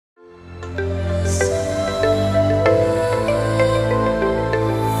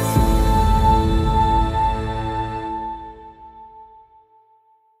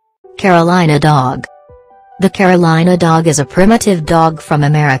Carolina dog. The Carolina dog is a primitive dog from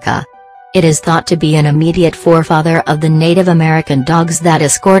America. It is thought to be an immediate forefather of the Native American dogs that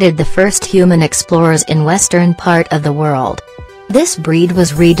escorted the first human explorers in western part of the world. This breed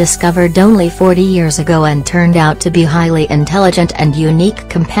was rediscovered only 40 years ago and turned out to be highly intelligent and unique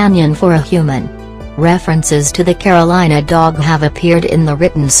companion for a human. References to the Carolina dog have appeared in the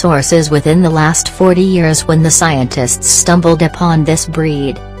written sources within the last 40 years when the scientists stumbled upon this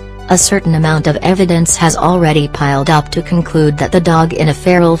breed. A certain amount of evidence has already piled up to conclude that the dog in a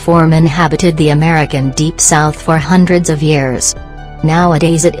feral form inhabited the American Deep South for hundreds of years.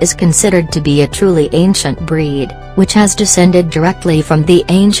 Nowadays it is considered to be a truly ancient breed, which has descended directly from the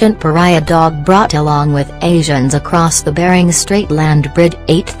ancient pariah dog brought along with Asians across the Bering Strait land bridge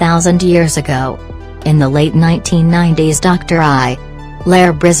 8,000 years ago. In the late 1990s, Dr. I.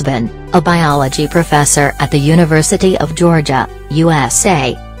 Lair Brisbane, a biology professor at the University of Georgia,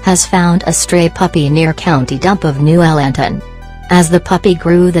 USA, has found a stray puppy near County Dump of New Ellenton. As the puppy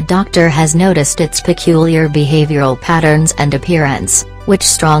grew, the doctor has noticed its peculiar behavioral patterns and appearance, which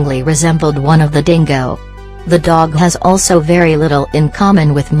strongly resembled one of the dingo. The dog has also very little in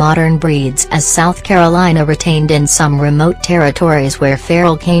common with modern breeds, as South Carolina retained in some remote territories where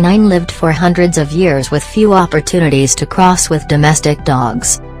feral canine lived for hundreds of years with few opportunities to cross with domestic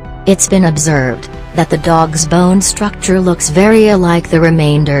dogs. It's been observed that the dog's bone structure looks very alike the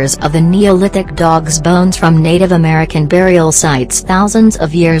remainders of the Neolithic dog's bones from Native American burial sites thousands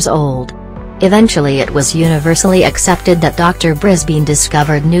of years old. Eventually it was universally accepted that Dr. Brisbane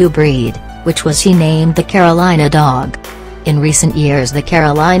discovered new breed, which was he named the Carolina dog. In recent years the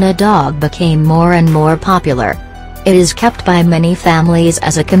Carolina dog became more and more popular. It is kept by many families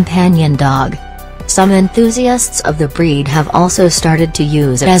as a companion dog. Some enthusiasts of the breed have also started to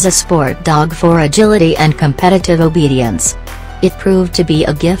use it as a sport dog for agility and competitive obedience. It proved to be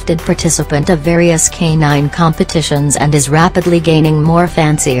a gifted participant of various canine competitions and is rapidly gaining more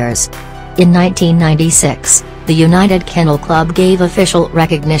fanciers. In 1996, the United Kennel Club gave official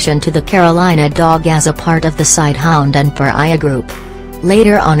recognition to the Carolina dog as a part of the Sighthound and Pariah group.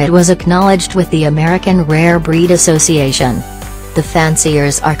 Later on it was acknowledged with the American Rare Breed Association. The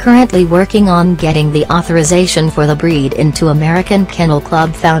fanciers are currently working on getting the authorization for the breed into American Kennel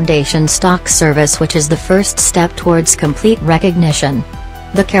Club Foundation stock service, which is the first step towards complete recognition.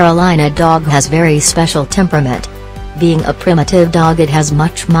 The Carolina dog has very special temperament. Being a primitive dog, it has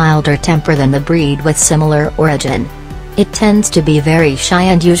much milder temper than the breed with similar origin. It tends to be very shy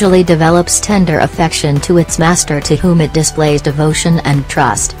and usually develops tender affection to its master, to whom it displays devotion and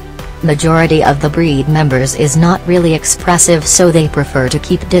trust. Majority of the breed members is not really expressive, so they prefer to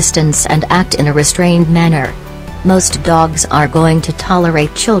keep distance and act in a restrained manner. Most dogs are going to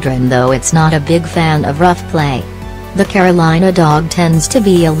tolerate children, though it's not a big fan of rough play. The Carolina dog tends to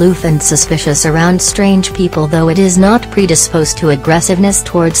be aloof and suspicious around strange people, though it is not predisposed to aggressiveness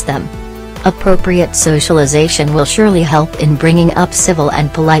towards them. Appropriate socialization will surely help in bringing up civil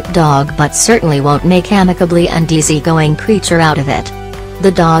and polite dog, but certainly won't make amicably and easygoing creature out of it.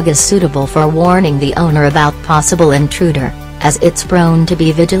 The dog is suitable for warning the owner about possible intruder, as it's prone to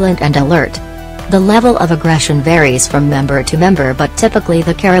be vigilant and alert. The level of aggression varies from member to member, but typically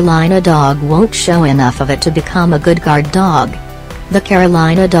the Carolina dog won't show enough of it to become a good guard dog. The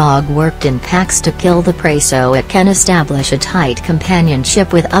Carolina dog worked in packs to kill the prey, so it can establish a tight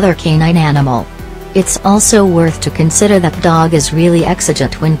companionship with other canine animal. It's also worth to consider that dog is really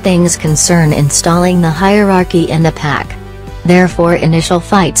exigent when things concern installing the hierarchy in the pack. Therefore initial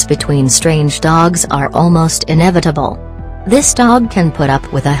fights between strange dogs are almost inevitable. This dog can put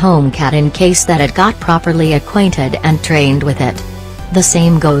up with a home cat in case that it got properly acquainted and trained with it. The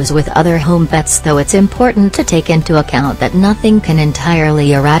same goes with other home pets, though it's important to take into account that nothing can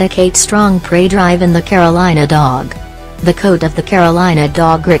entirely eradicate strong prey drive in the Carolina dog. The coat of the Carolina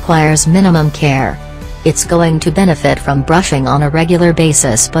dog requires minimum care. It's going to benefit from brushing on a regular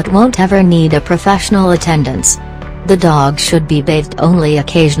basis but won't ever need a professional attendance. The dog should be bathed only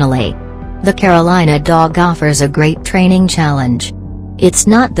occasionally. The Carolina dog offers a great training challenge. It's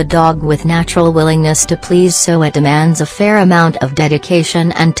not the dog with natural willingness to please, so it demands a fair amount of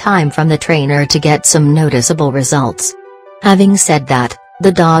dedication and time from the trainer to get some noticeable results. Having said that,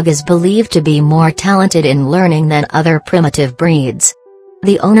 the dog is believed to be more talented in learning than other primitive breeds.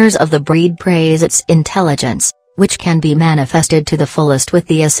 The owners of the breed praise its intelligence, which can be manifested to the fullest with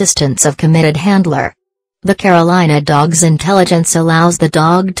the assistance of committed handler. The Carolina dog's intelligence allows the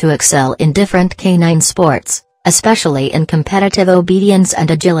dog to excel in different canine sports, especially in competitive obedience and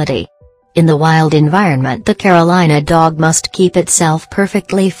agility. In the wild environment, the Carolina dog must keep itself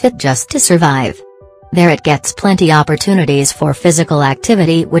perfectly fit just to survive. There it gets plenty opportunities for physical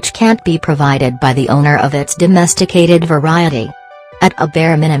activity which can't be provided by the owner of its domesticated variety. At a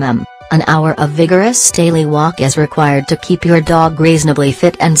bare minimum, an hour of vigorous daily walk is required to keep your dog reasonably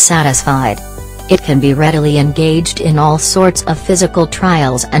fit and satisfied. It can be readily engaged in all sorts of physical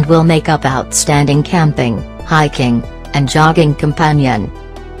trials and will make up outstanding camping, hiking, and jogging companion.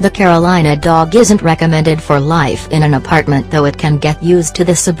 The Carolina dog isn't recommended for life in an apartment, though it can get used to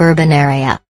the suburban area.